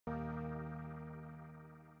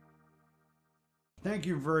Thank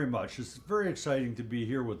you very much. It's very exciting to be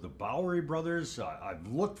here with the Bowery Brothers. I've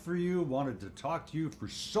looked for you, wanted to talk to you for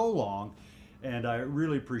so long, and I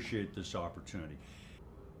really appreciate this opportunity.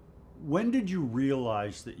 When did you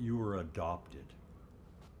realize that you were adopted?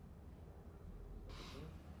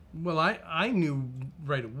 Well, I knew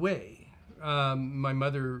right away. My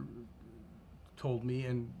mother told me,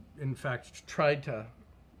 and in fact tried to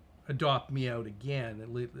adopt me out again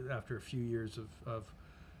after a few years of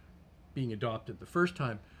being adopted the first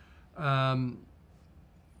time. I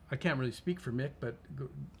can't really speak for Mick, but...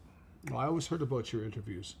 Well, I always heard about your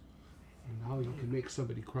interviews and how you can make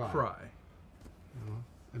somebody cry. You know?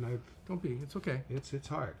 And I've... Don't be, it's okay. It's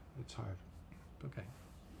hard. It's hard. Okay.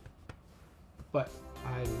 But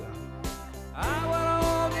I will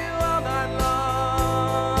hold you all night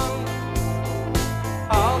long.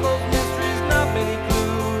 All those mysteries, not many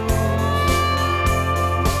clues.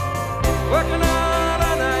 Working